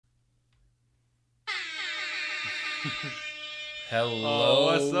Hello. Oh,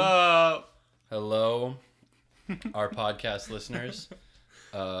 what's up? Hello, our podcast listeners.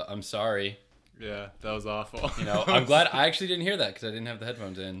 I'm sorry. Yeah, that was awful. I'm glad I actually didn't hear that because I didn't have the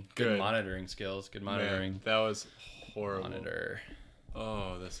headphones in. Good Good. monitoring skills. Good monitoring. Man, that was horrible. Monitor.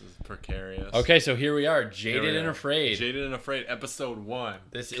 Oh, this is precarious. Okay, so here we are, Here Jaded we and are. Afraid. Jaded and Afraid, episode 1.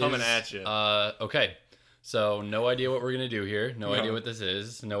 This coming is at you. Okay, so no idea what we're gonna do here. No No. idea what this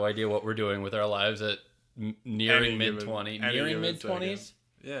is. No idea what we're doing with our lives at nearing Any mid 20s. given- any Nearing given mid 20s.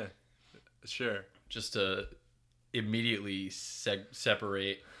 Yeah, sure. Just to immediately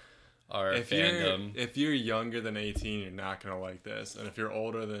separate our If fandom. you're younger than 18, you're not gonna like this, and if you're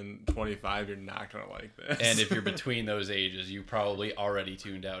older than 25, you're not gonna like this. And if you're between those ages, you probably already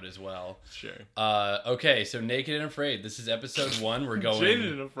tuned out as well. sure. Okay, so Naked and Afraid. This is episode 1. We're going.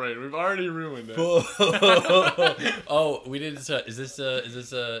 Jaded and Afraid, we've already ruined it. Oh, we did. Is this an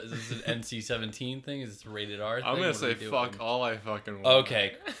NC-17 thing? Is this a rated R thing? I'm gonna What are say we doing? fuck all I fucking want.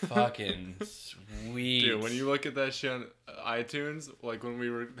 Okay, fucking sweet. Dude, when you look at that shit on iTunes, like when we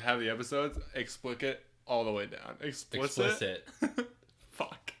have the episodes, explicit all the way down. Explicit?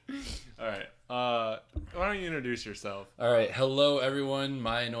 Fuck. Alright. Why don't you introduce yourself? All right, hello everyone.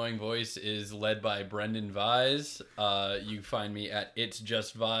 My annoying voice is led by Brendan Vise. You find me at It's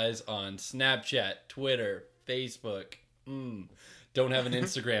Just Vise on Snapchat, Twitter, Facebook. Don't have an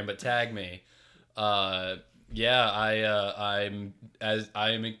Instagram, but tag me. Yeah, I'm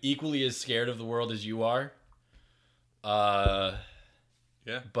equally as scared of the world as you are. Yeah.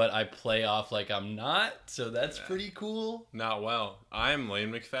 But I play off like I'm not, so that's pretty cool. Not well. I'm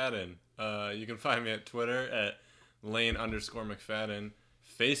Lane McFadden. You can find me at Twitter at Lane_McFadden,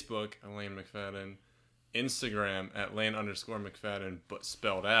 Facebook at Lane McFadden, Instagram at Lane_McFadden, but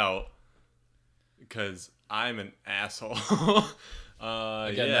spelled out because I'm an asshole. Again,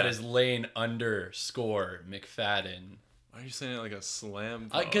 yeah. that is Lane_McFadden. Why are you saying it like a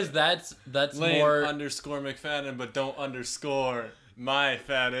slam? Because that's Lane more. _McFadden, but don't underscore my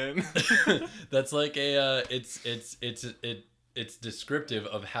Fadden. That's like a. It's descriptive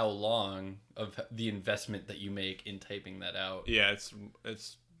of how long of the investment that you make in typing that out. Yeah, it's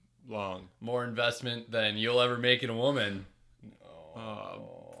long. More investment than you'll ever make in a woman.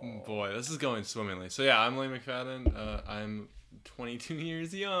 Oh boy, this is going swimmingly. So yeah, I'm Lane McFadden. I'm 22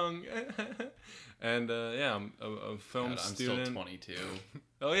 years young. And yeah, I'm a film God, I'm student. still 22.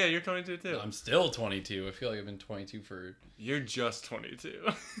 Oh yeah, you're 22 too. I'm still 22. I feel like I've been 22 for. You're just 22.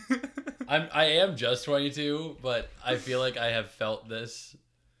 I am just 22, but I feel like I have felt this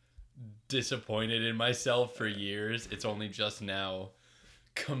disappointed in myself for years. It's only just now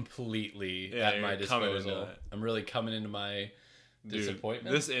completely at my you're coming into disposal. it. I'm really coming into my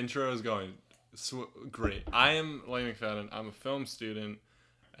disappointment. This intro is going great. I am Lane McFadden. I'm a film student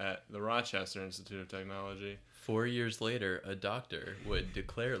at the Rochester Institute of Technology. 4 years later, a doctor would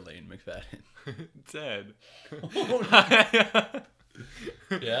declare Lane McFadden. Dead.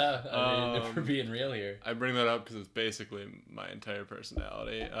 Yeah, I mean, if we're being real here. I bring that up because it's basically my entire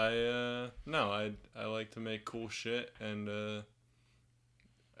personality. I like to make cool shit, and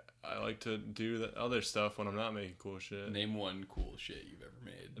I like to do the other stuff when I'm not making cool shit. Name one cool shit you've ever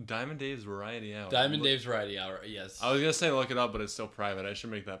made. Diamond Dave's Variety Hour. Diamond Dave's Variety Hour, yes. I was gonna say look it up, but it's still private. I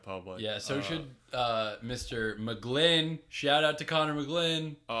should make that public. Yeah, so should Mr. McGlynn. Shout out to Connor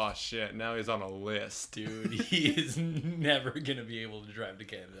McGlynn. Oh shit! Now he's on a list, Dude, he is never gonna be able to drive to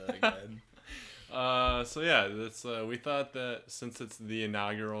Canada again. So yeah, that's we thought that since it's the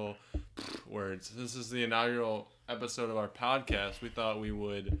inaugural this is the inaugural episode of our podcast, we thought we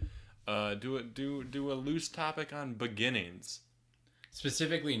would do a loose topic on beginnings.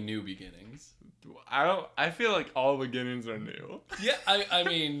 Specifically, new beginnings. I feel like all beginnings are new. Yeah, I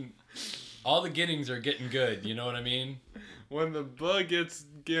mean, all the beginnings are getting good. You know what I mean? When the bug gets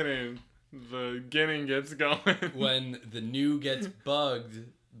getting, the getting gets going. When the new gets bugged,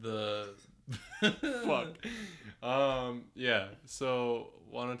 the Fuck. Yeah. So,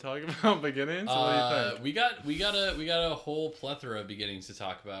 want to talk about beginnings? What do you think? We got a whole plethora of beginnings to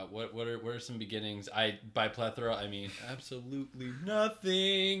talk about. What are some beginnings? By plethora I mean absolutely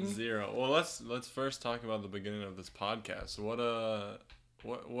nothing. Zero. Well, let's first talk about the beginning of this podcast.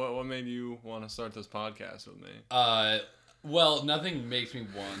 What made you want to start this podcast with me? Well, nothing makes me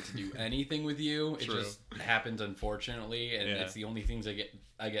want to do anything with you. It True. just happens, unfortunately, and it's the only things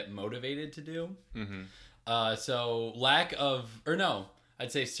I get motivated to do. Mm-hmm. So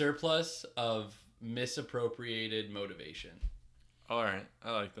I'd say surplus of misappropriated motivation. All right,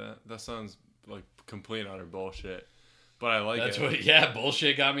 I like that. That sounds like complete and utter bullshit, but I like That's it.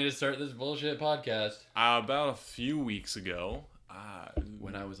 Bullshit got me to start this bullshit podcast. About a few weeks ago,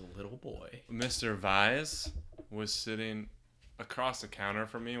 When I was a little boy. Mr. Vise was sitting across the counter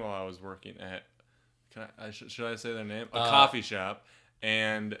from me while I was working at. Should I say their name? A coffee shop,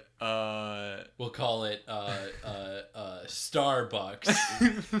 and we'll call it Starbucks.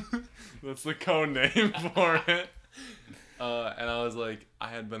 That's the code name for it. And I was like, I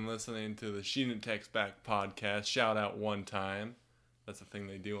had been listening to the She Didn't Text Back podcast. Shout out One Time. That's a thing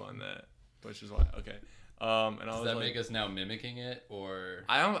they do on that, which is why okay. And I Does was that like, make us now mimicking it, or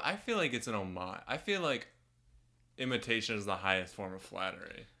I feel like it's an homage. I feel like imitation is the highest form of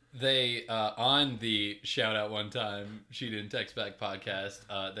flattery. they on the Shout Out One Time She Didn't Text Back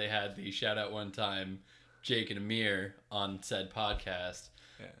podcast, they had the Shout Out One Time Jake and Amir on said podcast,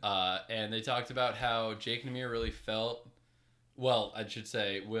 and they talked about how Jake and Amir really felt. Well, I should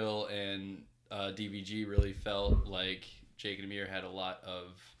say Will and DVG really felt like Jake and Amir had a lot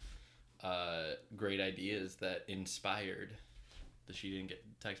of great ideas that inspired the She Didn't Get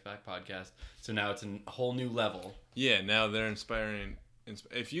Text Back podcast. So now it's a whole new level. Yeah, now they're inspiring.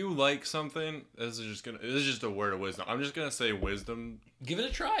 If you like something, this is just a word of wisdom. I'm just gonna say wisdom. Give it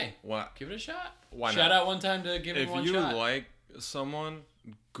a try. Why? Give it a shot. Why not? Shout out One Time to give it one shot. If you like someone,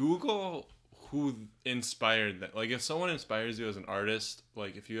 Google who inspired that. Like, if someone inspires you as an artist,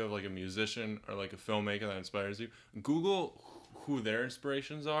 like if you have like a musician or like a filmmaker that inspires you, Google who their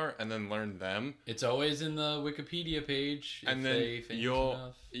inspirations are and then learn them. It's always in the Wikipedia page. And then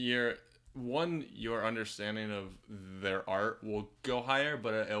your understanding of their art will go higher,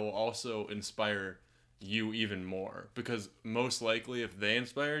 but it will also inspire you even more, because most likely if they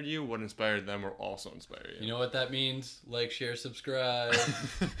inspired you, what inspired them will also inspire you. You know what that means? Like, share, subscribe.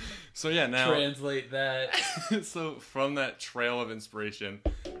 So yeah, now translate that. So from that trail of inspiration,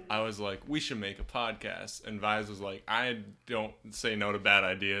 I was like, we should make a podcast, and Vise was like, I don't say no to bad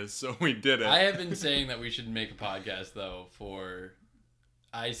ideas, so we did it. I have been saying that we should make a podcast though for,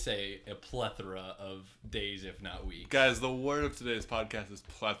 I say, a plethora of days, if not weeks. Guys, the word of today's podcast is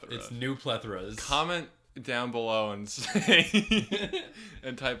plethora. It's new plethoras. Comment down below and say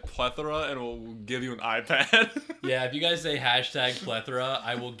and type plethora, and we'll give you an iPad. Yeah, if you guys say hashtag plethora,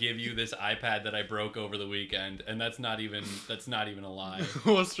 I will give you this iPad that I broke over the weekend, and that's not even a lie.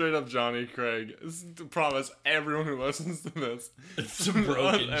 We'll straight up Johnny Craig promise everyone who listens to this It's some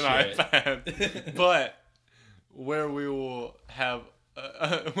broken an shit. iPad. But where we will have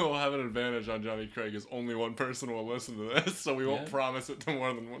we'll have an advantage on Johnny Craig is only one person will listen to this, so we won't promise it to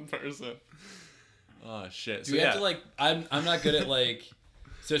more than one person. Oh shit! Do we have to like? I'm not good at like.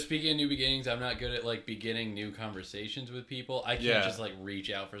 So speaking of new beginnings, I'm not good at like beginning new conversations with people. I can't just like reach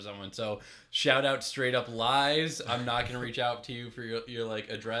out for someone. So shout out Straight Up Lies. I'm not gonna reach out to you for your like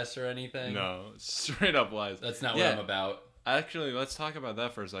address or anything. No, Straight Up Lies. That's not what I'm about. Actually, let's talk about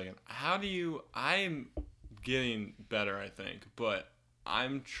that for a second. I'm getting better, I think, but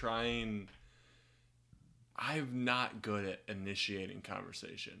I'm not good at initiating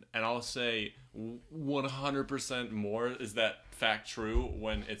conversation. And I'll say 100% more is that fact true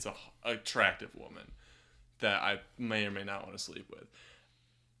when it's a attractive woman that I may or may not want to sleep with.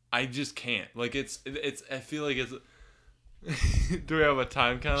 I just can't. Like, it's I feel like it's... Do we have a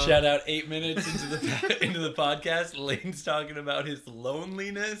time count? Shout out 8 minutes into the podcast. Lane's talking about his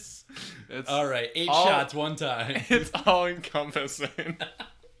loneliness. All right, 8 shots one time. It's all encompassing.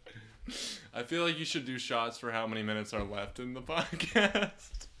 I feel like you should do shots for how many minutes are left in the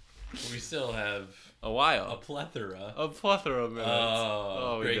podcast. We still have a while. A plethora of minutes.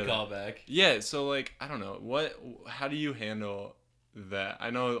 Oh, great callback. Yeah, so like, I don't know. How do you handle that?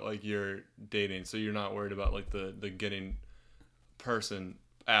 I know like you're dating, so you're not worried about like the getting person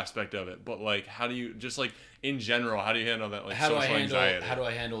aspect of it, but like, how do you, just like in general, how do you handle that, like, social anxiety? How do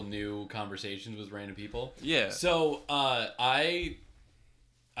I handle new conversations with random people? Yeah. So I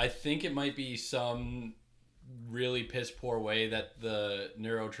think it might be some really piss poor way that the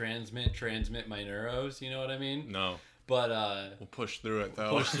transmit my neuros, you know what I mean? No. But we'll push through it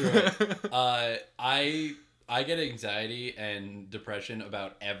though. Push through it. I get anxiety and depression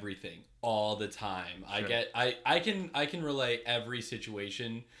about everything all the time. Sure. I can relate every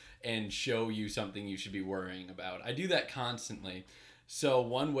situation and show you something you should be worrying about. I do that constantly. So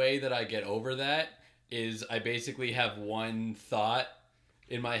one way that I get over that is I basically have one thought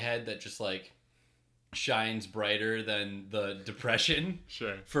in my head that just like shines brighter than the depression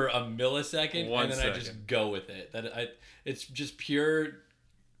for a millisecond, and then I just go with it. It's just pure.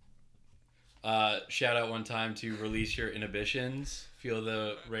 Shout out one time to Release Your Inhibitions. Feel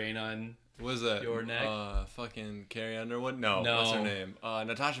the rain on your neck. Fucking Carrie Underwood? No. What's her name?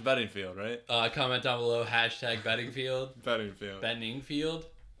 Natasha Bedingfield, right? Comment down below, hashtag Bedingfield. Bedingfield.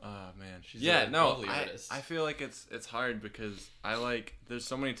 Oh man, she's a lovely I artist. I feel like it's hard because there's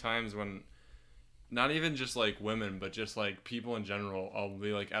so many times when not even just like women, but just like people in general. I'll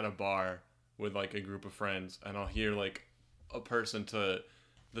be like at a bar with like a group of friends, and I'll hear like a person to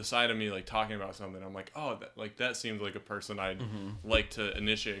the side of me like talking about something. I'm like, oh, that seems like a person I'd like to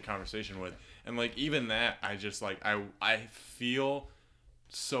initiate a conversation with. And like even that, I just like I feel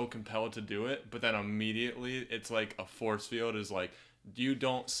so compelled to do it, but then immediately it's like a force field is like, you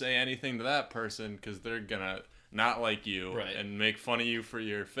don't say anything to that person because they're gonna not like you and make fun of you for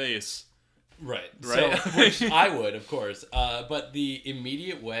your face. Right. So, which I would, of course. But the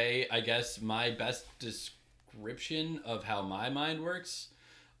immediate way, I guess, my best description of how my mind works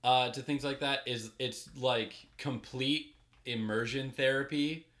to things like that is it's like complete immersion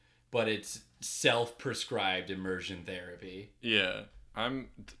therapy, but it's self-prescribed immersion therapy. Yeah. I'm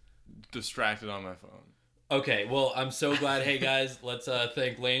distracted on my phone. Okay, well, I'm so glad. Hey, guys, let's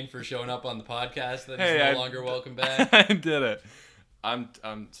thank Lane for showing up on the podcast. That is no longer welcome back. I did it. I'm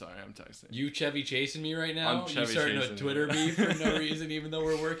sorry, I'm texting. You Chevy chasing me right now? I'm Chevy you starting a Twitter beef for no reason, even though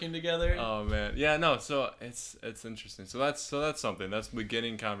we're working together? Oh man, yeah, no. So it's interesting. So that's something. That's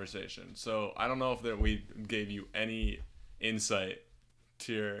beginning conversation. So I don't know if we gave you any insight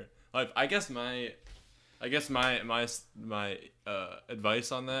to your life. I guess my advice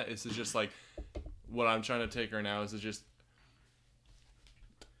on that is to just like what I'm trying to take right now is to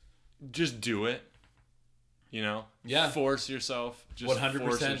just do it. You know? Yeah. Force yourself. Just 100%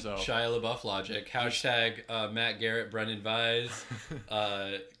 force yourself. Shia LaBeouf logic. Hashtag Matt Garrett, Brendan Vise,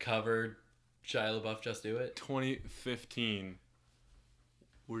 covered Shia LaBeouf, just do it. 2015.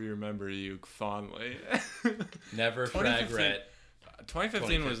 We remember you fondly. Never regret.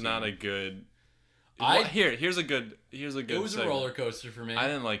 2015 was not a good... Here's a good It was segment. A roller coaster for me. I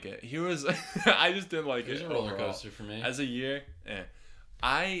didn't like it. I just didn't like it. It was a roller coaster for me. As a year,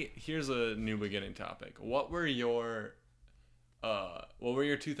 here's a new beginning topic. What were your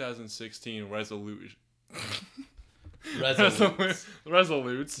 2016 resolutions?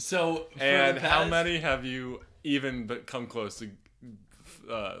 So, and how many have you even come close to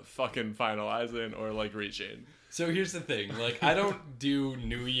fucking finalizing or like reaching? So here's the thing, like I don't do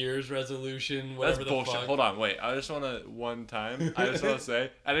New Year's resolution, whatever. That's the bullshit. fuck. Hold on, wait. I just want to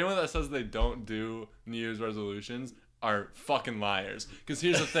say, anyone that says they don't do New Year's resolutions are fucking liars. Because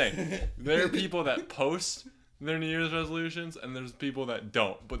here's the thing, there are people that post their New Year's resolutions, and there's people that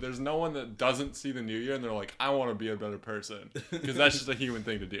don't. But there's no one that doesn't see the new year and they're like, I want to be a better person. Because that's just a human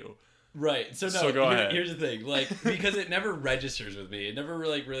thing to do. Right. So go ahead. Here's the thing, like because it never registers with me. It never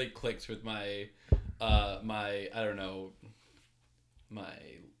really clicks with my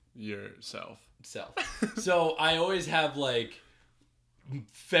yourself. So I always have like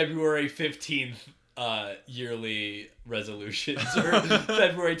February 15th yearly resolutions or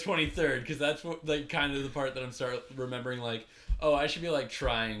February 23rd, because that's what like kind of the part that I'm remembering like, oh, I should be like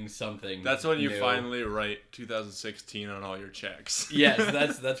trying something. That's when you new. finally write 2016 on all your checks.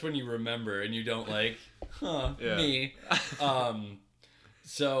 Yes, that's when you remember and you don't like, me.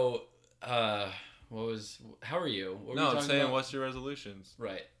 So how are you? I'm saying about? What's your resolutions?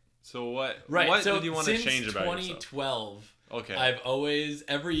 Right. So what so did you want to change about 2012, yourself? Okay.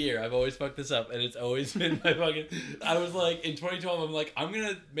 Every year I've always fucked this up, and it's always been my fucking. I was like in 2012, I'm like, I'm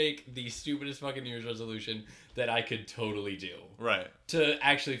gonna make the stupidest fucking New Year's resolution that I could totally do. Right. To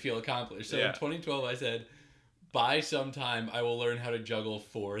actually feel accomplished. So in 2012, I said, by some time I will learn how to juggle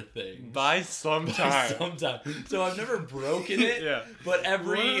 4 things. By some time. So I've never broken it. Yeah. But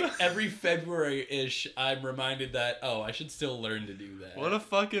every February-ish, I'm reminded that I should still learn to do that. What a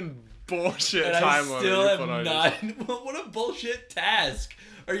fucking bullshit and time I still have not. What a bullshit task!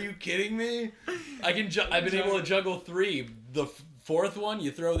 Are you kidding me? I've been able to juggle 3. The 4th one,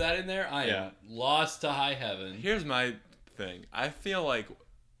 you throw that in there, I am lost to high heaven. Here's my thing. I feel like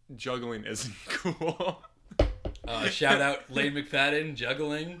juggling isn't cool. Shout out Lane McFadden,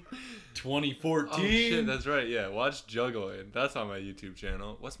 Juggling 2014. Oh shit, that's right. Yeah, watch Juggling. That's on my YouTube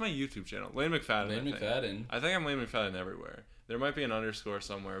channel. What's my YouTube channel? Lane McFadden. McFadden. I think I'm Lane McFadden everywhere. There might be an underscore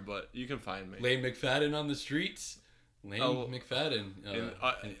somewhere, but you can find me. Lane McFadden on the streets. Lane McFadden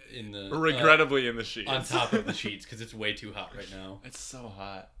in the regrettably in the sheets. On top of the sheets because it's way too hot right now. It's so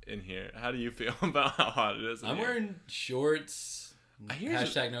hot in here. How do you feel about how hot it is? I'm wearing shorts.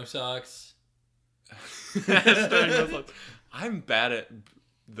 Hashtag no socks. I'm bad at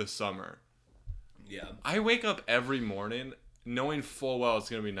the summer. Yeah. I wake up every morning knowing full well it's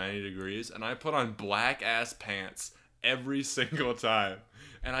going to be 90 degrees, and I put on black ass pants every single time.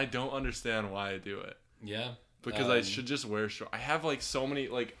 And I don't understand why I do it. Yeah. Because I should just wear shorts. I have like so many,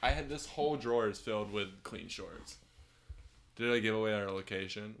 like I had this whole drawer is filled with clean shorts. Did I give away our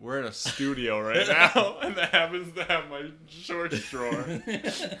location? We're in a studio right now, and that happens to have my shorts drawer.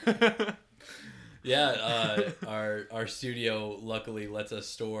 Our studio luckily lets us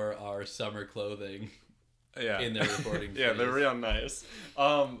store our summer clothing Yeah. in their recording Yeah, they're space. real nice.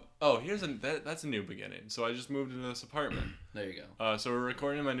 That's a new beginning. So I just moved into this apartment. There you go. So we're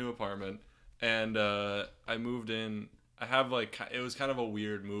recording in my new apartment, and I moved in. I have it was kind of a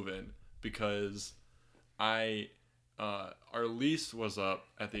weird move in because our lease was up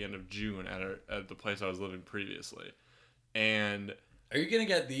at the end of June at the place I was living previously, and Are you gonna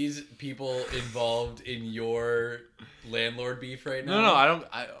get these people involved in your landlord beef right now? no, I don't.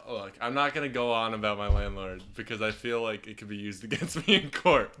 Look, I'm not gonna go on about my landlord because I feel like it could be used against me in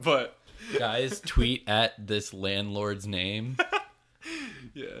court. But Guys, tweet at this landlord's name.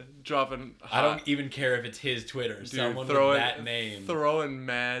 yeah, dropping. I don't even care if it's his Twitter. Dude, Someone with that name throwing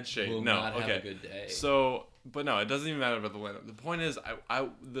mad shade. will No, not okay. have a good day. So, but no, it doesn't even matter about the landlord. The point is,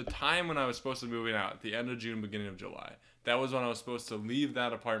 the time when I was supposed to be moving out, at the end of June, beginning of July, that was when I was supposed to leave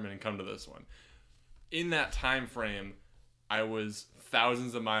that apartment and come to this one. In that time frame, I was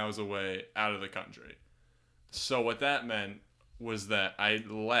thousands of miles away out of the country. So what that meant was that I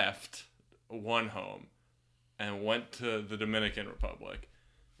left one home and went to the Dominican Republic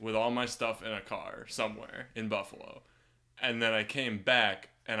with all my stuff in a car somewhere in Buffalo. And then I came back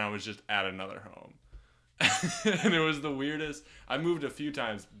and I was just at another home. And it was the weirdest. I moved a few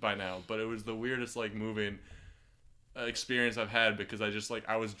times by now, but it was the weirdest moving experience I've had because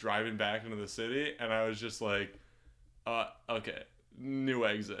I was driving back into the city and I was just okay, new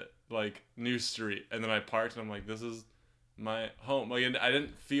exit, new street, and then I parked and I'm like, this is my home. And I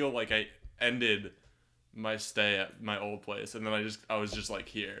didn't feel like I ended my stay at my old place, and then I was just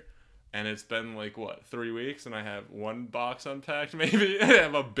here. And it's been 3 weeks, and I have one box unpacked, maybe. I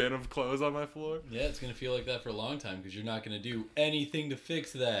have a bin of clothes on my floor. Yeah, it's going to feel like that for a long time because you're not going to do anything to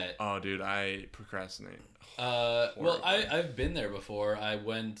fix that. Oh, dude, I procrastinate. Well, I've been there before. I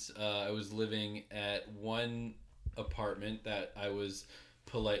was living at one apartment that I was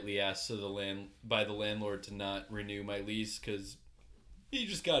politely asked by the landlord to not renew my lease because he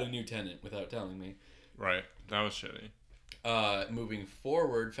just got a new tenant without telling me. Right. That was shitty. Moving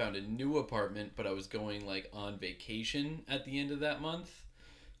forward, found a new apartment, but I was going on vacation at the end of that month.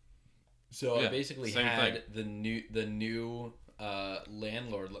 So Yeah, I basically same had the new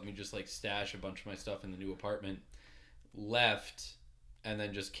landlord let me just stash a bunch of my stuff in the new apartment, left, and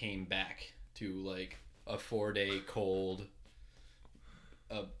then just came back to a 4-day cold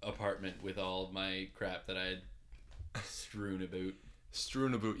apartment with all of my crap that I had strewn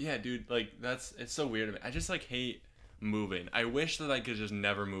about. Yeah, dude, it's so weird to me. I just hate moving. I wish that I could just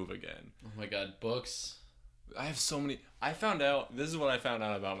never move again. Oh my god, books. I have so many. This is what I found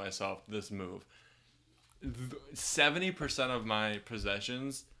out about myself this move. 70% of my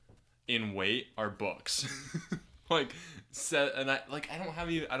possessions in weight are books. I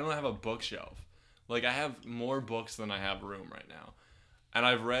don't have a bookshelf. I have more books than I have room right now. And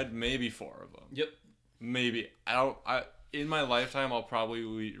I've read maybe 4 of them. Yep. Maybe. In my lifetime, I'll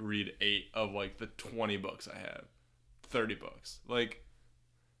probably read 8 of the 20 books I have. 30 books.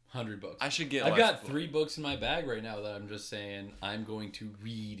 100 books. I should get I've got 3 books in my bag right now that I'm just saying I'm going to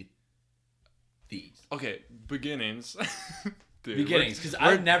read these. Okay, beginnings. Dude, beginnings, because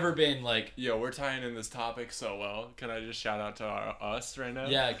I've never been Yo, we're tying in this topic so well. Can I just shout out to us right now?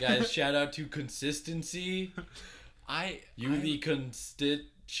 Yeah, guys, shout out to consistency. The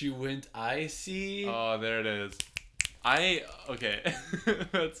constituent I see. Oh, there it is. Okay.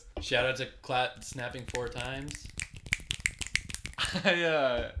 That's... Shout out to snapping 4 times.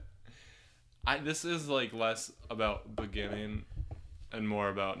 This is less about beginning and more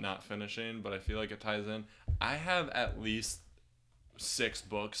about not finishing, but I feel like it ties in. I have at least 6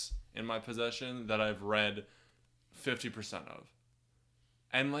 books in my possession that I've read 50% of.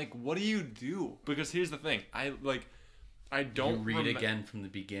 And what do you do? Because here's the thing. I don't You read again from the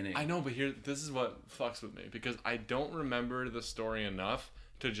beginning. I know, but this is what fucks with me because I don't remember the story enough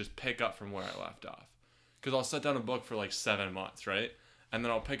to just pick up from where I left off. Because I'll set down a book for 7 months, right? And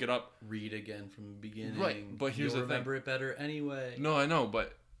then I'll pick it up. Read again from the beginning. Right, but here's You'll the thing. remember it better anyway. No, I know,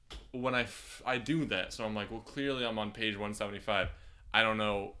 but when I do that, so I'm well, clearly I'm on page 175. I don't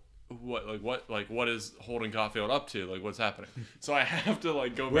know what is Holden Caulfield up to? What's happening? So I have to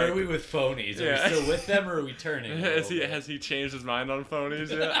go back. Where are we with phonies? Are we still with them or are we turning? Has he changed his mind on phonies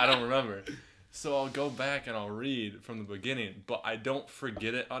yet? I don't remember. So I'll go back and I'll read from the beginning, but I don't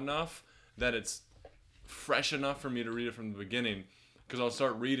forget it enough that it's fresh enough for me to read it from the beginning. Because I'll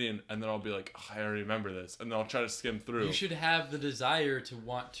start reading and then I'll be I already remember this, and then I'll try to skim through. You should have the desire to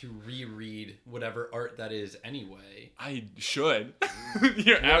want to reread whatever art that is anyway. I should.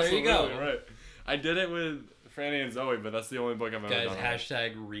 You're absolutely there you go. right. I did it with Franny and Zoe, but that's the only book I've ever Guys, done.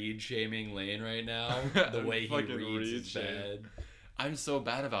 hashtag read shaming Lane right now. The way he Fucking reads read is shame. bad. I'm so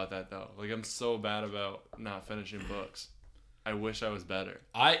bad about that though. Like I'm so bad about not finishing books. I wish I was better.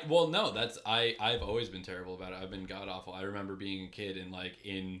 I've always been terrible about it. I've been god awful. I remember being a kid and like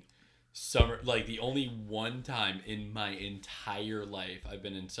in summer, like the only one time in my entire life I've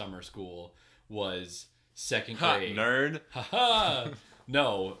been in summer school was second grade. Nerd. Haha.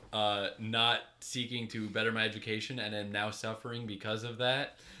 No, not seeking to better my education and am now suffering because of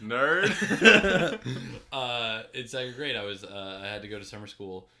that. Nerd. In second grade, I had to go to summer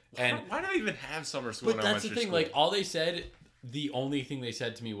school, and why do I even have summer school? but that's the thing. School? Like all they said, the only thing they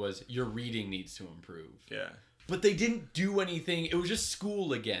said to me was your reading needs to improve. Yeah. But they didn't do anything. It was just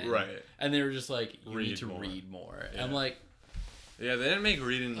school again. Right. And they were just like, you need to read more. Yeah. I'm like, yeah, they didn't make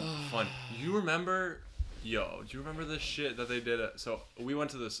reading fun. You remember? Do you remember this shit that they did? So we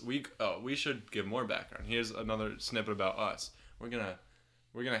went to this week. Oh, we should give more background. Here's another snippet about us. We're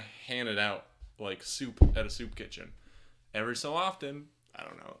gonna hand it out like soup at a soup kitchen. Every so often, I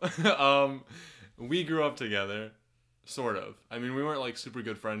don't know. We grew up together, sort of. I mean, we weren't like super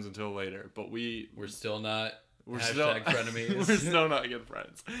good friends until later, but we're still not. We're hashtag frenemies. We're still not good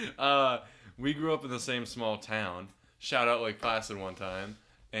friends. We grew up in the same small town. Shout out Lake Placid one time.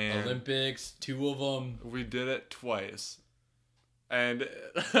 And Olympics, 2 of them. We did it twice. And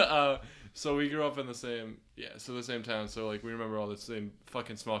so we grew up in the same town. So like we remember all the same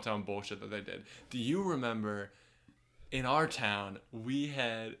fucking small town bullshit that they did. Do you remember in our town we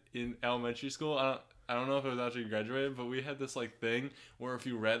had in elementary school, I don't know if it was after you graduated, but we had this like thing where if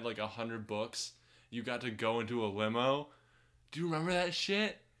you read like 100 books, you got to go into a limo. Do you remember that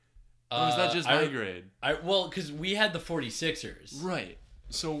shit? Or was that just my grade? Well, because we had the 46ers. Right.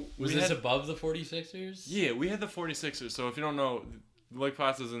 So was this above the 46ers? Yeah, we had the 46ers. So if you don't know, Lake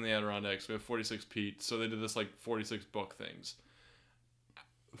Placid's in the Adirondacks. We have 46 Pete. So they did this like 46 book things.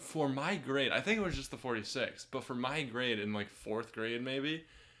 For my grade, I think it was just the 46. But for my grade in like 4th grade maybe,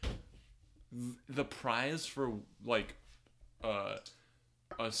 the prize for like the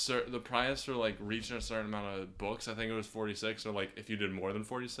prize for like reaching a certain amount of books, I think it was 46, or like if you did more than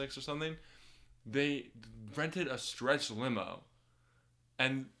 46 or something, they rented a stretch limo.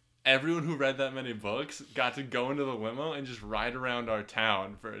 And everyone who read that many books got to go into the limo and just ride around our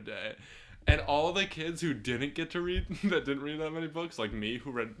town for a day. And all the kids who didn't get to read, that didn't read that many books, like me, who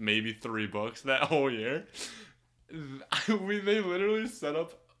read maybe 3 books that whole year, they literally set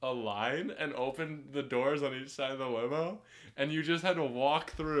up a line and opened the doors on each side of the limo, and you just had to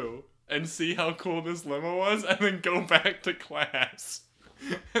walk through and see how cool this limo was and then go back to class.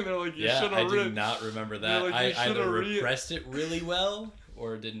 And they're like, you should have read. I do not remember that. Like, I either repressed it really well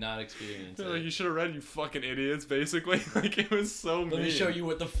or did not experience it. Like, you should have read, you fucking idiots, basically. Like, it was so mean. Let me show you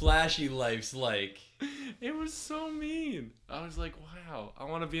what the flashy life's like. It was so mean. I was like, wow, I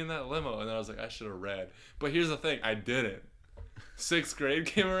want to be in that limo. And then I was like, I should have read. But here's the thing, I didn't. 6th grade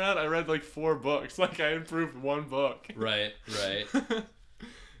came around, I read like 4 books. Like, I improved 1 book. Right.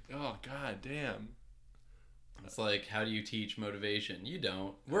 Oh, god damn. It's like, how do you teach motivation? You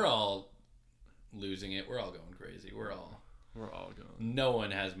don't. We're all losing it. We're all going crazy. We're all going. No one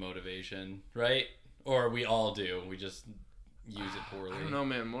has motivation, right? Or we all do. We just use it poorly. I don't know,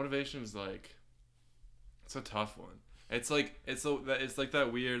 man. Motivation is like, it's a tough one. It's like that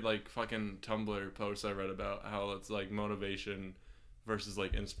weird like fucking Tumblr post I read about how it's like motivation versus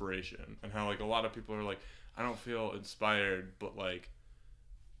like inspiration, and how like a lot of people are like, I don't feel inspired, but like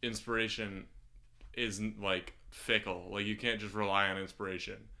inspiration isn't like fickle. Like you can't just rely on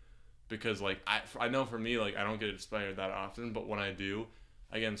inspiration, because like I know for me, like I don't get inspired that often, but when I do,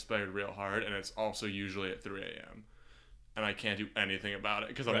 I get inspired real hard, and it's also usually at 3 a.m. and I can't do anything about it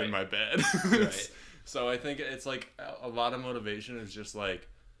because I'm in my bed. Right. So I think it's like a lot of motivation is just like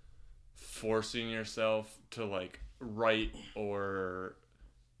forcing yourself to like write or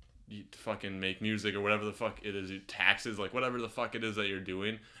you fucking make music or whatever the fuck it is, taxes, like whatever the fuck it is that you're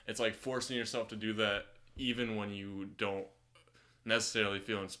doing. It's like forcing yourself to do that even when you don't necessarily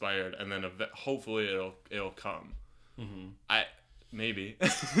feel inspired, and then hopefully it'll come. Mm-hmm. Maybe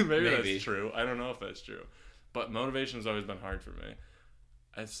that's true. I don't know if that's true, but motivation has always been hard for me.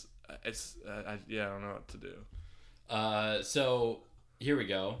 I don't know what to do. So here we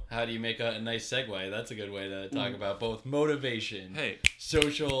go. How do you make a nice segue? That's a good way to talk about both motivation,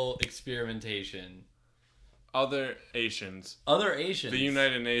 social experimentation, other Asians, the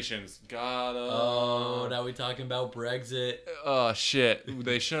United Nations. Oh, now we talking about Brexit. Oh shit,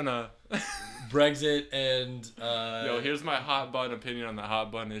 they shouldn't. Brexit and yo, here's my hot button opinion on the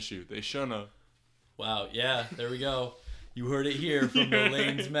hot button issue. They shouldn't. Wow, yeah, there we go. You heard it here from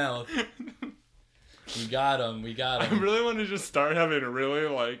Elaine's mouth. We got him. We got I him. really want to just start having really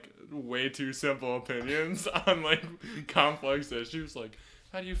like way too simple opinions on like complex issues. Like,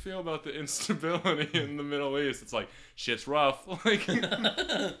 how do you feel about the instability in the Middle East? It's like shit's rough. Like,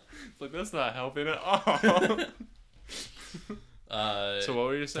 it's like that's not helping at all. So what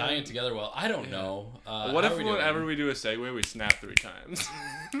were you saying? Tying it together well. I don't know. What if whenever we do a segue, we snap 3 times?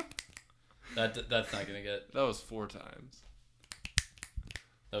 That's not gonna get. That was 4 times.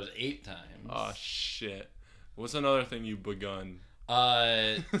 That was 8 times. Oh shit! What's another thing you've begun?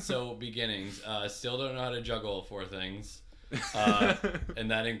 So beginnings. Still don't know how to juggle 4 things.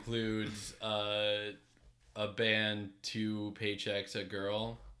 And that includes a band, 2 paychecks, a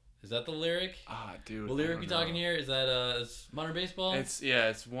girl. Is that the lyric? Ah, dude. What lyric we talking here? Is that Modern Baseball?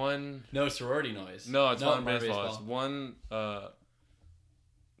 It's one. No, Sorority Noise. No, it's Modern Baseball. It's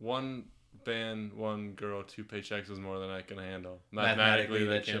one band, 1 girl, 2 paychecks is more than I can handle. Mathematically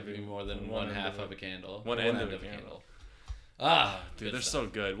that should be more than one half of a candle. One end of a candle. Ah, dude, they're so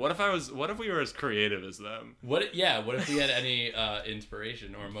good. What if we were as creative as them? What if we had any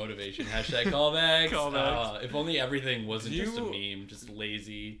inspiration or motivation? Hashtag callbacks. If only everything wasn't just a meme, just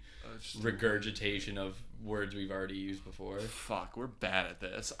lazy regurgitation of words we've already used before. Fuck, we're bad at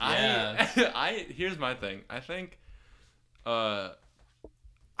this. Yeah. Here's my thing. I think I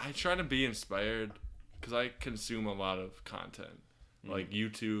try to be inspired because I consume a lot of content, like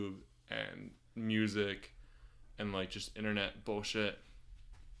YouTube and music and like just internet bullshit.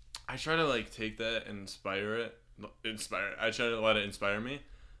 I try to like take that and I try to let it inspire me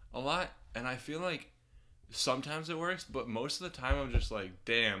a lot, and I feel like sometimes it works, but most of the time I'm just like,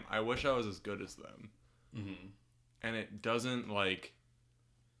 damn, I wish I was as good as them. Mm-hmm. And it doesn't like,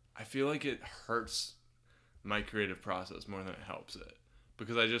 I feel like it hurts my creative process more than it helps it,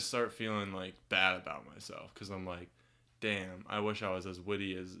 because I just start feeling like bad about myself because I'm like, damn, I wish I was as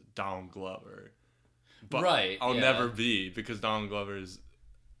witty as Donald Glover. But right, I'll never be, because Donald Glover is.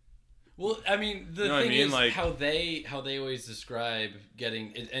 Well, I mean, the thing is like, how they always describe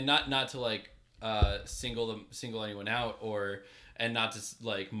getting, and not to like single anyone out and not to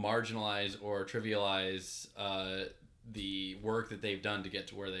like marginalize or trivialize the work that they've done to get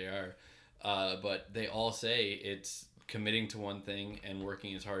to where they are, but they all say it's committing to one thing and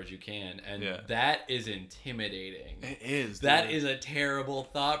working as hard as you can, and that is intimidating. It is. That is a terrible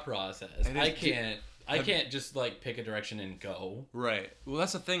thought process. I can't just like pick a direction and go. Right. Well,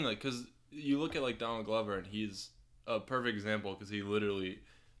 that's the thing, like, because you look at like Donald Glover, and he's a perfect example because he literally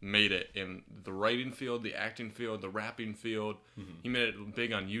made it in the writing field, the acting field, the rapping field. Mm-hmm. He made it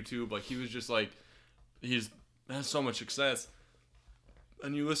big on YouTube. Like, he was just like, has so much success.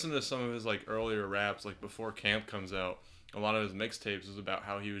 And you listen to some of his like earlier raps, like before Camp comes out, a lot of his mixtapes was about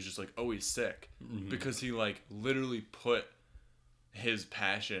how he was just like always sick, because he like literally put his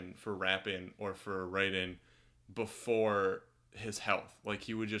passion for rapping or for writing before his health. Like,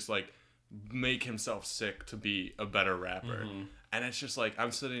 he would just like make himself sick to be a better rapper. And it's just like,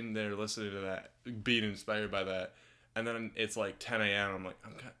 I'm sitting there listening to that, being inspired by that, and then it's like 10 a.m. I'm like,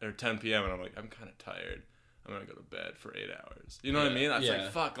 or 10 p.m. and I'm like, I'm kind of tired. I'm gonna go to bed for 8 hours. You know what I mean? It's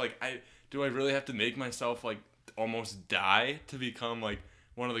like, fuck. Like, do I really have to make myself like almost die to become like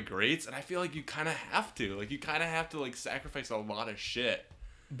one of the greats? And I feel like you kind of have to. Like, you kind of have to like sacrifice a lot of shit.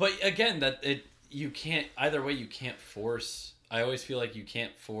 But again, you can't, either way. You can't force. I always feel like you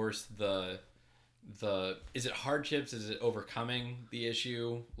can't force the. Is it hardships? Is it overcoming the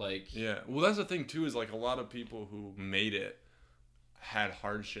issue? Like, yeah. Well, that's the thing too. Is like a lot of people who made it had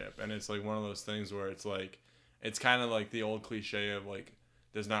hardship, and it's like one of those things where it's like, it's kind of like the old cliche of like,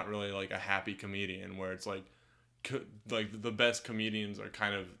 there's not really like a happy comedian, where it's like the best comedians are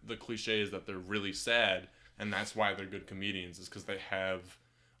kind of, the cliche is that they're really sad, and that's why they're good comedians, is because they have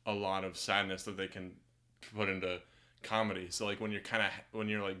a lot of sadness that they can put into comedy. So like when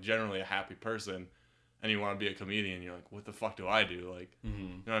you're like generally a happy person and you want to be a comedian, you're like, what the fuck do I do? Like, you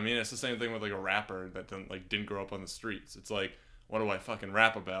know what I mean? It's the same thing with like a rapper that didn't grow up on the streets. It's like, what do I fucking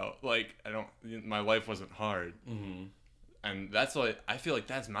rap about? Like, my life wasn't hard. And that's like, I feel like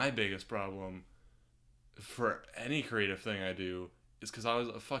that's my biggest problem for any creative thing I do, is because I was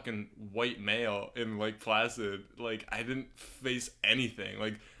a fucking white male in Lake Placid. Like, I didn't face anything.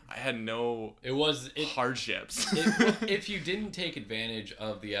 Like, I had no hardships. If you didn't take advantage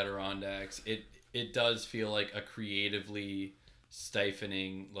of the Adirondacks, it does feel like a creatively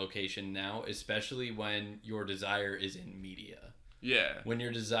stifling location now, especially when your desire is in media. Yeah. When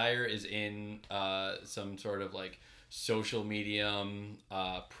your desire is in some sort of like social medium,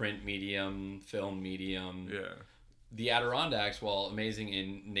 print medium, film medium. Yeah. the Adirondacks, while amazing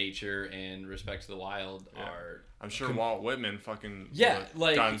in nature and respect to the wild, are I'm sure Walt Whitman fucking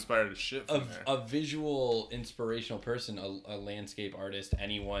like got inspired as shit from there. A visual inspirational person, a landscape artist,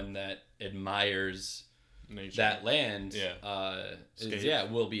 anyone that admires nature. That land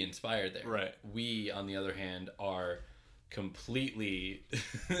will be inspired there. Right. We, on the other hand, are completely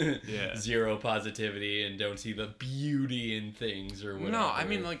zero positivity and don't see the beauty in things or whatever. No, I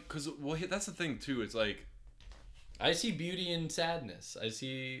mean, like, because, well, that's the thing, too. It's like... I see beauty in sadness.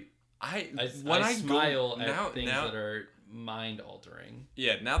 I When I smile at things that are mind-altering.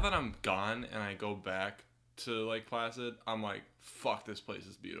 Yeah, now that I'm gone and I go back to Lake Placid, I'm like, fuck, this place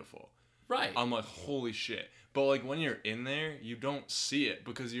is beautiful. Right. I'm like, holy shit. But, like, when you're in there, you don't see it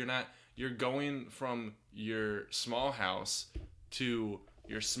because you're going from your small house to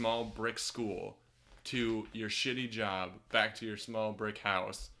your small brick school to your shitty job back to your small brick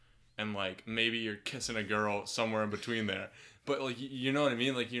house, and, like, maybe you're kissing a girl somewhere in between there. But, like, you know what I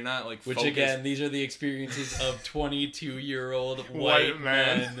mean? Like, you're not, like, focused. Which, again, these are the experiences of 22-year-old white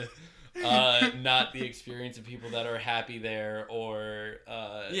men. Not the experience of people that are happy there or,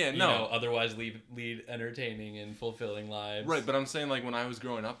 otherwise lead entertaining and fulfilling lives. Right, but I'm saying, like, when I was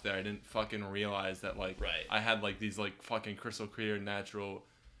growing up there, I didn't fucking realize that, like, right. I had, like, these, like, fucking crystal clear natural,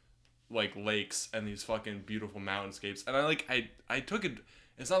 like, lakes and these fucking beautiful mountainscapes. And I took it...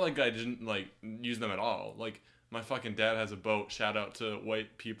 It's not like I didn't, like, use them at all. Like, my fucking dad has a boat. Shout out to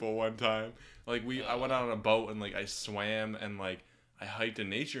white people one time. Like, I went out on a boat and, like, I swam and, like, I hiked in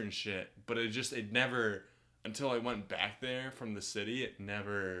nature and shit. But it never, until I went back there from the city, it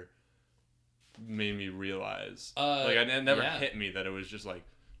never made me realize. It never hit me that it was just like,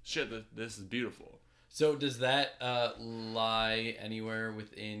 shit, this is beautiful. So does that lie anywhere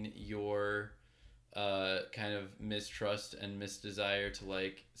within your... kind of mistrust and misdesire to,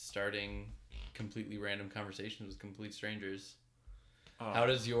 like, starting completely random conversations with complete strangers? How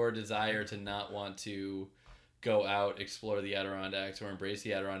does your desire to not want to go out, explore the Adirondacks, or embrace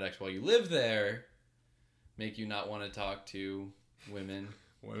the Adirondacks while you live there make you not want to talk to women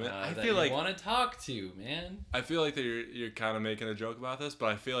I that feel like you want to talk to, man? I feel like that you're kind of making a joke about this, but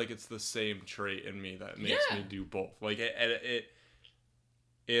I feel like it's the same trait in me that makes me do both. Like,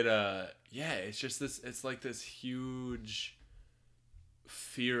 it's just this, it's like this huge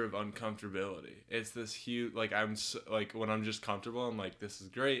fear of uncomfortability. It's this huge, like, like, when I'm just comfortable, I'm like, this is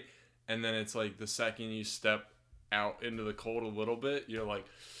great. And then it's like the second you step out into the cold a little bit, you're like,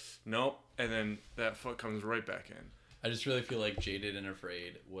 nope. And then that foot comes right back in. I just really feel like Jaded and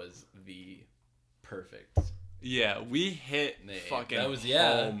Afraid was the perfect. Yeah, we hit name. Fucking that was,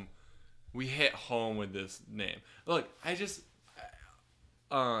 home. We hit home with this name. Look, I don't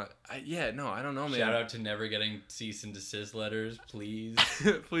know, man. Shout out to never getting cease and desist letters, please.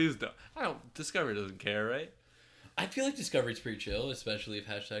 Please don't. Discovery doesn't care, right? I feel like Discovery's pretty chill, especially if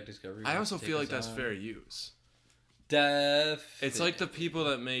 #Discovery. I also feel like that's fair use. Definitely. It's like the people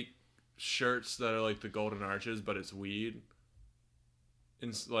that make shirts that are like the Golden Arches, but it's weed.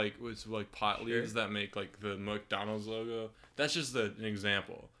 It's like pot leaves that make like the McDonald's logo. That's just an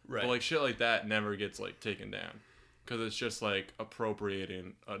example. Right. But like shit like that never gets like taken down. Because it's just, like,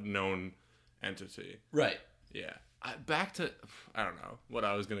 appropriating a known entity. Right. Yeah. Back to... I don't know what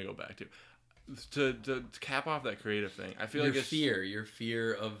I was going to go back to. To cap off that creative thing, I feel like it's... Your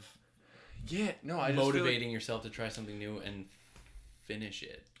fear of... Yeah, no, I just motivating yourself to try something new and finish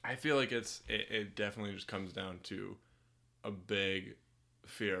it. I feel like it definitely just comes down to a big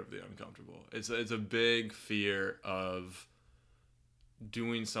fear of the uncomfortable. It's a big fear of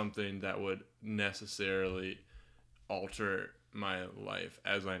doing something that would necessarily... alter my life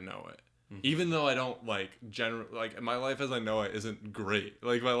as I know it. Mm-hmm. Even though I don't like my life as I know it isn't great.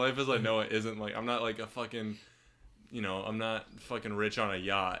 Like my life as I know it isn't like I'm not like a fucking I'm not fucking rich on a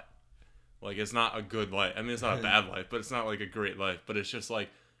yacht. Like it's not a good life. I mean it's not a bad life, but it's not like a great life. But it's just like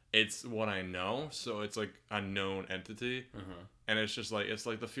it's what I know, so it's like a known entity. And it's just like it's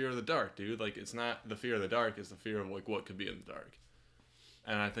like the fear of the dark, dude. Like it's not the fear of the dark, it's the fear of like what could be in the dark.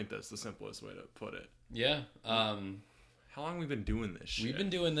 And I think that's the simplest way to put it. Yeah. How long have we been doing this shit? We've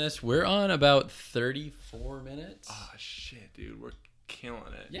been doing this. We're on about 34 minutes. Oh, shit, dude. We're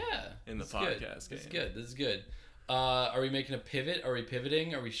killing it. Yeah. In the podcast game. This is good. Are we making a pivot? Are we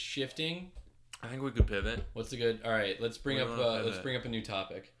pivoting? Are we shifting? I think we could pivot. What's the good? All right, let's bring up a new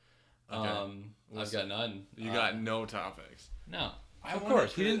topic. Okay. I've got none. You got no topics. No. Of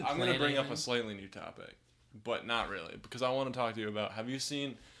course. I'm going to bring up a slightly new topic. But not really, because I want to talk to you about, have you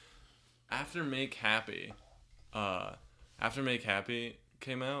seen, after Make Happy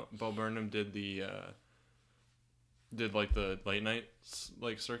came out, Bo Burnham did the did like the late night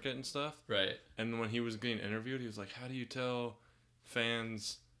like circuit and stuff. Right. And when he was getting interviewed, he was like, "How do you tell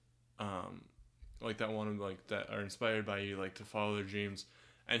fans, like that want to like that are inspired by you, like to follow their dreams?"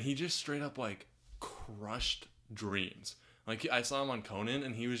 And he just straight up like crushed dreams. Like I saw him on Conan,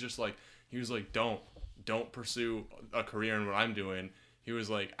 and he was like, "Don't pursue a career in what I'm doing." He was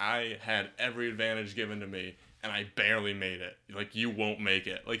like, "I had every advantage given to me, and I barely made it. Like you won't make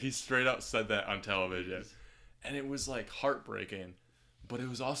it." Like he straight up said that on television, and it was like heartbreaking, but it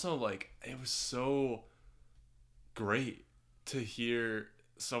was also like it was so great to hear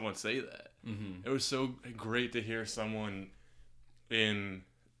someone say that. Mm-hmm. It was so great to hear someone in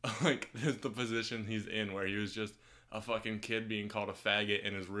like the position he's in, where he was just a fucking kid being called a faggot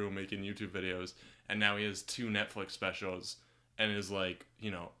in his room making YouTube videos, and now he has 2 Netflix specials and is like, you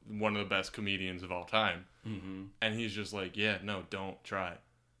know, one of the best comedians of all time. Mm-hmm. And he's just like, yeah, no, don't try.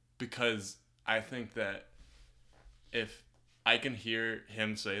 Because I think that if I can hear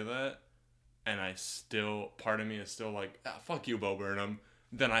him say that, and I still, part of me is still like, fuck you, Bo Burnham,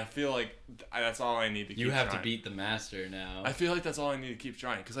 then I feel like that's all I need to keep trying. You have to beat the master now. I feel like that's all I need to keep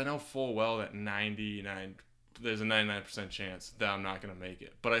trying, because I know full well that there's a 99% chance that I'm not going to make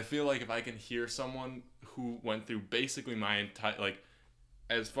it. But I feel like if I can hear someone who went through basically my entire, like,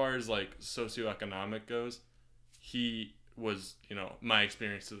 as far as, like, socioeconomic goes, he was, you know, my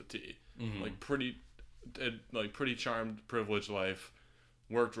experience to the T. Mm-hmm. Pretty charmed, privileged life,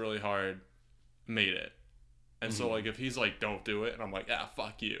 worked really hard, made it. And so, like, if he's like, don't do it, and I'm like,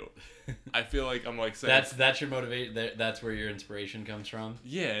 fuck you. I feel like I'm like saying... That's your motivation. That's where your inspiration comes from?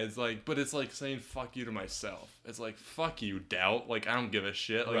 Yeah, it's like, but it's like saying fuck you to myself. It's like, fuck you, doubt. Like, I don't give a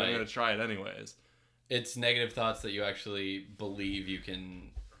shit. Like, right. I'm going to try it anyways. It's negative thoughts that you actually believe you can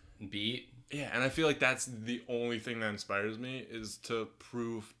beat. Yeah, and I feel like that's the only thing that inspires me, is to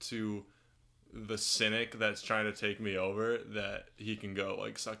prove to the cynic that's trying to take me over that he can go,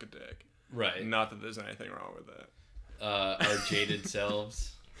 like, suck a dick. Right. Not that there's anything wrong with that. Our jaded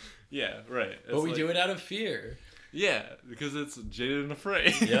selves. Yeah, right. It's but we do it out of fear. Yeah, because it's jaded and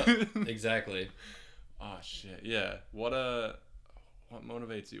afraid. Yep, exactly. Oh shit. Yeah. What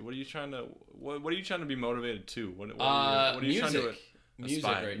motivates you? What are you trying to be motivated to? What are you music. Trying to music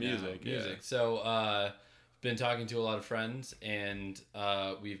aspire? Right music. Now. Yeah. Music. So been talking to a lot of friends, and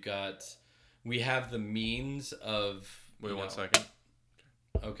we have the means of Wait 1 second.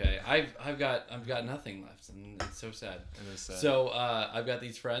 Okay, I've got nothing left, and it's so sad. It is sad. So I've got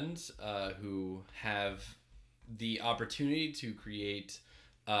these friends who have the opportunity to create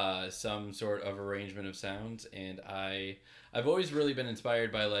some sort of arrangement of sounds, and I've always really been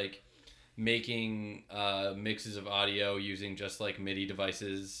inspired by like making mixes of audio using just like MIDI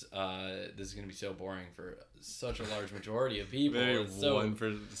devices. This is gonna be so boring for such a large majority of people. Maybe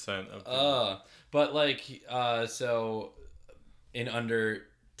 1% of people. But like so in under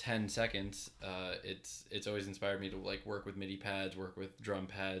 10 seconds, it's always inspired me to like work with MIDI pads, work with drum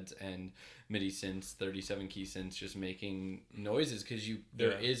pads and MIDI synths, 37 key synths, just making noises, because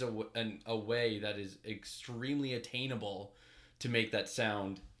there is a way that is extremely attainable to make that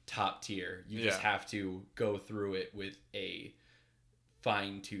sound top tier. You just have to go through it with a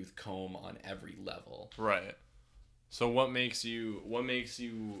fine-tooth comb on every level. Right. So what makes you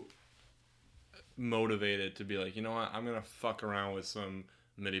motivated to be like, you know what, I'm gonna fuck around with some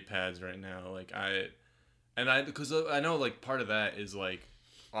MIDI pads right now? Like because I know like part of that is like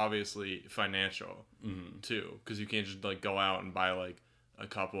obviously financial too, because you can't just like go out and buy like a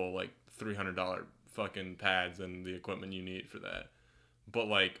couple like $300 fucking pads and the equipment you need for that. But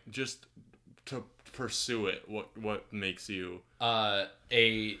like just to pursue it, what makes you a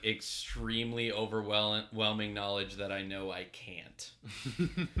extremely overwhelming knowledge that I know I can't.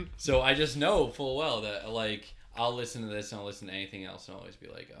 So I just know full well that like I'll listen to this and I'll listen to anything else and I'll always be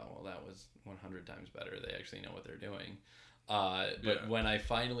like, oh well, that was 100 times better. They actually know what they're doing. But when I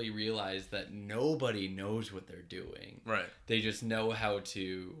finally realized that nobody knows what they're doing, right? They just know how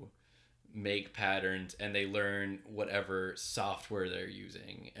to make patterns, and they learn whatever software they're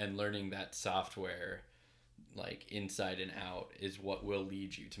using, and learning that software like inside and out is what will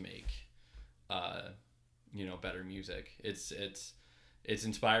lead you to make better music. It's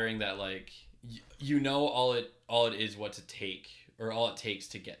inspiring that like all it is what to take, or all it takes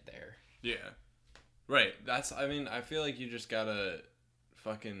to get there. Yeah, right. I feel like you just gotta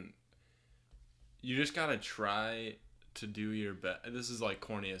try to do your best. This is like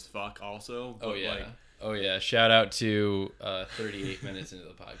corny as fuck also, but shout out to 38 minutes into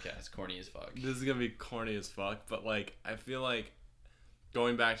the podcast, corny as fuck. This is gonna be corny as fuck, but like I feel like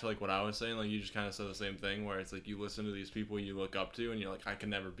going back to like what I was saying, like you just kind of said the same thing, where it's like you listen to these people you look up to and you're like, I can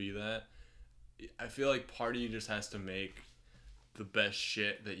never be that. I feel like part of you just has to make the best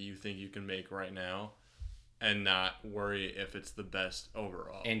shit that you think you can make right now, and not worry if it's the best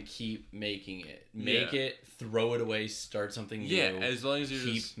overall. And keep making it. Make it, throw it away, start something new. Yeah, as long as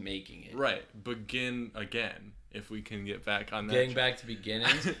you keep making it. Right. Begin again. If we can get back on that. Getting back to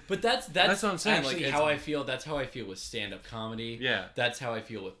beginnings. But that's what I'm saying. Actually, how I feel. That's how I feel with stand-up comedy. Yeah. That's how I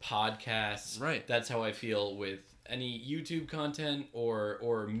feel with podcasts. Right. That's how I feel with any YouTube content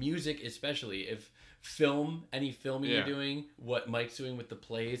or music, especially if any filming you're doing, what Mike's doing with the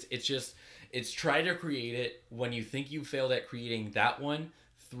plays. It's try to create it. When you think you failed at creating that one,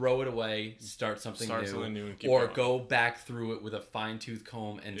 throw it away, start something new and keep or going. go back through it with a fine-tooth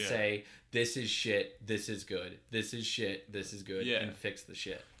comb and say, this is shit, this is good, this is shit, this is good, and fix the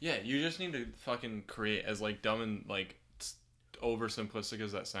shit. Yeah, you just need to fucking create, as like dumb and like oversimplistic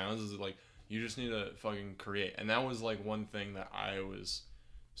as that sounds, is like you just need to fucking create. And that was like one thing that I was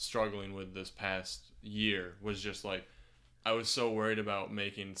struggling with this past year, was just like I was so worried about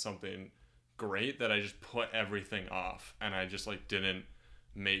making something great that I just put everything off, and I just like didn't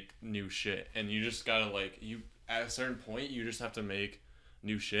make new shit. And you just gotta like, you at a certain point you just have to make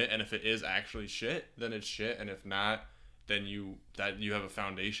new shit, and if it is actually shit, then it's shit, and if not, then you have a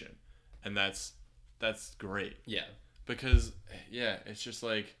foundation, and that's great. Yeah, because it's just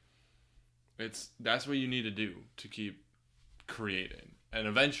like that's what you need to do to keep creating, and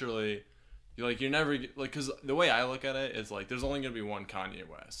eventually you're never like, because the way I look at it is like there's only gonna be one Kanye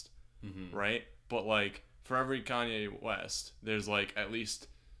West, right? But like for every Kanye West, there's like at least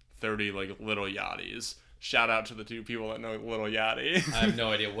 30 like Little Yachty's. Shout out to the two people that know Little Yachty. I have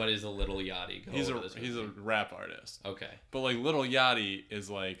no idea what is a Little Yachty. He's a rap artist. Okay. But like Little Yachty is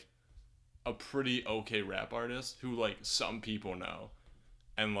like a pretty okay rap artist who like some people know,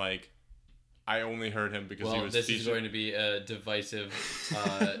 and like I only heard him because he was this is going to be a divisive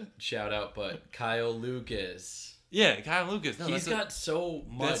shout out, but Kyle Lucas. Yeah, Kyle Lucas. No, he's got so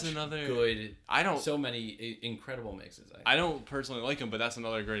much good. So many incredible mixes. I don't personally like him, but that's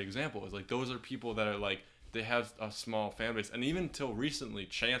another great example. Is like those are people that are like, they have a small fan base, and even till recently,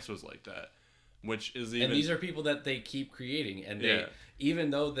 Chance was like that, which is even. And these are people that they keep creating, and they even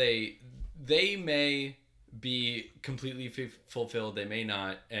though they may be completely fulfilled, they may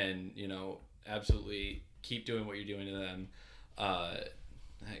not, and absolutely keep doing what you're doing to them.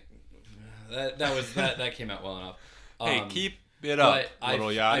 That came out well enough. Hey, keep it up, Little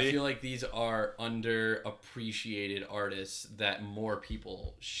Yachty. I feel like these are underappreciated artists that more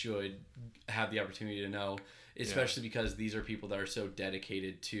people should have the opportunity to know, especially because these are people that are so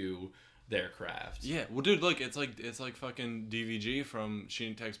dedicated to their craft. Yeah, well, dude, look, it's like fucking DVG from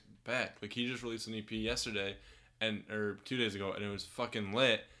Sheen Text Back. Like, he just released an EP yesterday, or 2 days ago, and it was fucking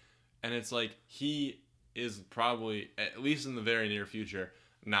lit. And it's like, he is probably, at least in the very near future,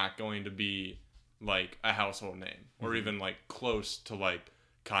 not going to be like a household name, or even like close to like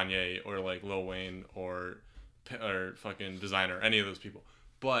Kanye or like Lil Wayne or fucking Designer, any of those people.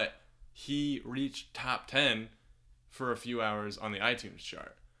 But he reached top 10 for a few hours on the iTunes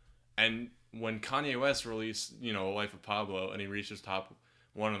chart. And when Kanye West released, Life of Pablo, and he reaches top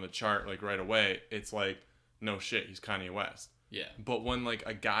 1 on the chart like right away, it's like, no shit, he's Kanye West. Yeah. But when like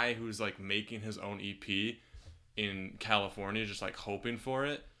a guy who's like making his own EP in California, just like hoping for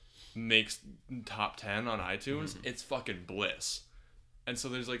it, makes top 10 on iTunes, it's fucking bliss. And so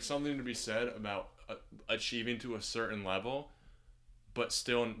there's like something to be said about achieving to a certain level, but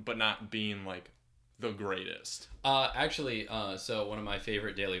not being like the greatest. Actually, so one of my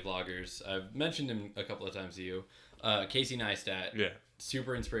favorite daily vloggers, I've mentioned him a couple of times to you, Casey Neistat. Yeah.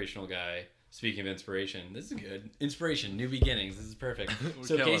 Super inspirational guy. Speaking of inspiration, this is good. Inspiration, new beginnings. This is perfect.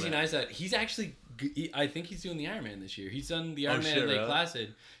 So Casey Neistat, he's actually, I think he's doing the Ironman this year. He's done the Ironman in Lake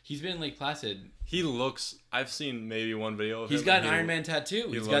Placid. He's been in Lake Placid. He looks, I've seen maybe one video of him. He's got an Ironman tattoo.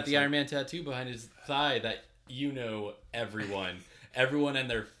 He's got the Ironman tattoo behind his thigh that everyone and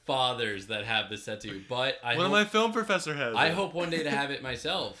their fathers that have this tattoo. But one of my film professor has. I hope one day to have it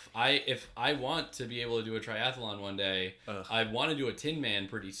myself. If I want to be able to do a triathlon one day, I want to do a Tin Man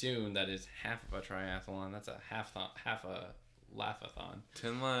pretty soon. That is half of a triathlon. That's a half a laugh-a-thon.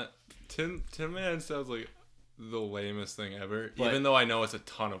 Tin Man sounds like the lamest thing ever. But even though I know it's a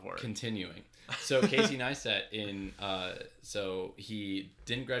ton of work. Continuing. So Casey Neistat so he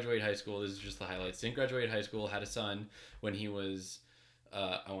didn't graduate high school. This is just the highlights. Didn't graduate high school. Had a son when he was,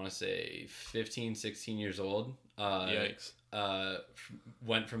 I want to say 15, 16 years old. Yikes.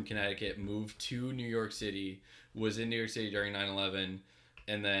 Went from Connecticut, moved to New York City, was in New York City during 9/11,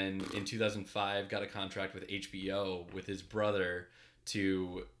 and then in 2005 got a contract with HBO with his brother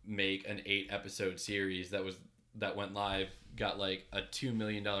to make an 8-episode series that went live, got like a $2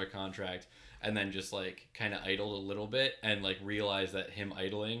 million contract. and then just like kind of idled a little bit and like realized that him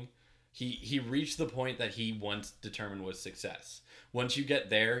idling, he reached the point that he once determined was success. Once you get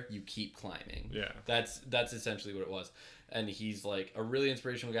there, you keep climbing. Yeah. That's essentially what it was. And he's like a really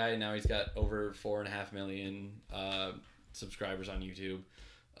inspirational guy. Now he's got over 4.5 million subscribers on YouTube.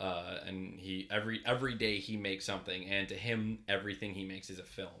 And he every day he makes something, and to him everything he makes is a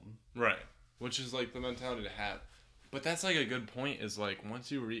film. Right. Which is like the mentality to have. But that's like a good point, is like once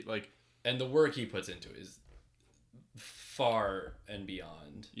you read like, and the work he puts into it is far and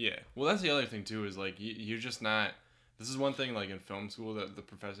beyond. Yeah. Well, that's the other thing too, is like you're just not. This is one thing like in film school that the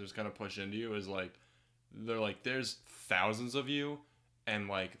professors kind of push into you, is like they're like, there's thousands of you, and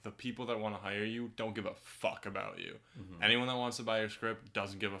like the people that want to hire you don't give a fuck about you. Mm-hmm. Anyone that wants to buy your script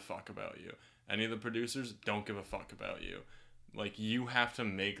doesn't give a fuck about you. Any of the producers don't give a fuck about you. Like, you have to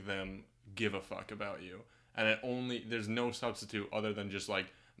make them give a fuck about you. And there's no substitute other than just like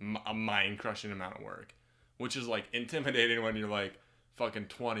a mind crushing amount of work, which is like intimidating when you're like fucking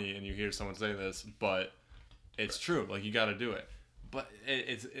 20 and you hear someone say this, but it's true. Like, you got to do it. But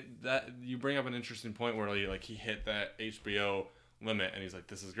that you bring up an interesting point where he hit that HBO limit and he's like,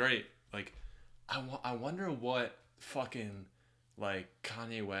 this is great. Like, I wonder what fucking like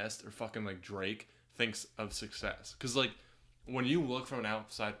Kanye West or fucking like Drake thinks of success. Because like when you look from an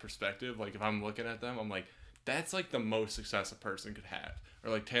outside perspective, like if I'm looking at them, I'm like, that's like the most success a person could have.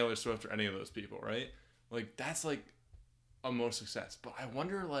 Or like Taylor Swift or any of those people, right? Like, that's like a most success. But I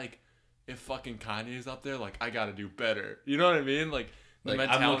wonder like if fucking Kanye's up there, like, I gotta do better. You know what I mean? Like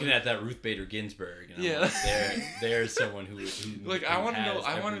I'm looking at that Ruth Bader Ginsburg, and I'm like, there's someone who like, I want to know.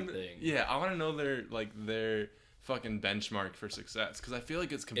 I want to know their fucking benchmark for success, because I feel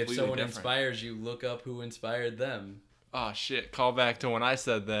like it's completely different. If someone inspires you, look up who inspired them. Oh shit! Call back to when I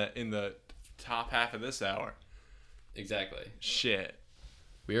said that in the top half of this hour. Exactly. Shit.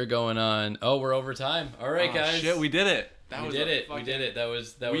 We are going on. Oh, we're over time. All right, guys. Shit, we did it. We did it. That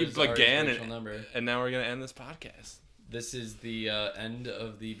was our inspirational number. And now we're gonna end this podcast. This is the end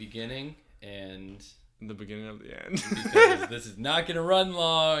of the beginning and the beginning of the end. Because this is not gonna run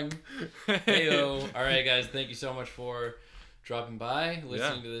long. Heyo. All right, guys. Thank you so much for dropping by,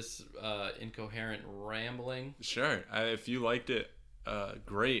 listening to this incoherent rambling. Sure. If you liked it,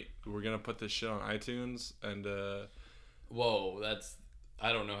 great. We're gonna put this shit on iTunes and. Whoa,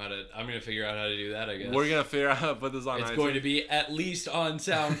 I don't know how to. I'm gonna figure out how to do that, I guess. We're gonna figure out how to put this on iTunes. It's going to be at least on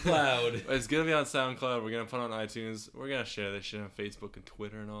SoundCloud. It's gonna be on SoundCloud. We're gonna put it on iTunes. We're gonna share this shit on Facebook and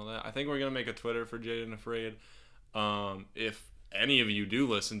Twitter and all that. I think we're gonna make a Twitter for Jaded and Afraid. If any of you do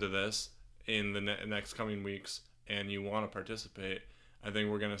listen to this in the next coming weeks and you want to participate, I think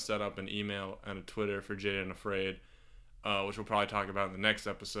we're gonna set up an email and a Twitter for Jaded and Afraid, which we'll probably talk about in the next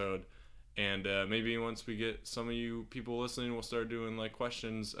episode. And maybe once we get some of you people listening, we'll start doing like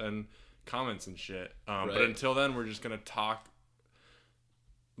questions and comments and shit. Right. But until then, we're just gonna talk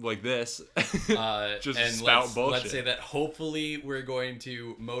like this, just and spout bullshit. Let's say that hopefully we're going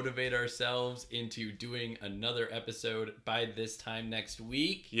to motivate ourselves into doing another episode by this time next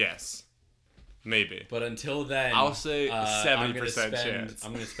week. Yes, maybe. But until then, I'll say 70% chance.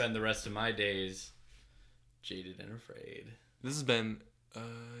 I'm gonna spend the rest of my days jaded and afraid. This has been.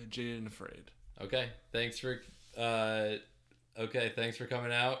 Jaded and Afraid. Okay, thanks for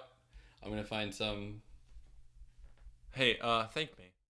coming out. I'm gonna find some. Hey, thank me.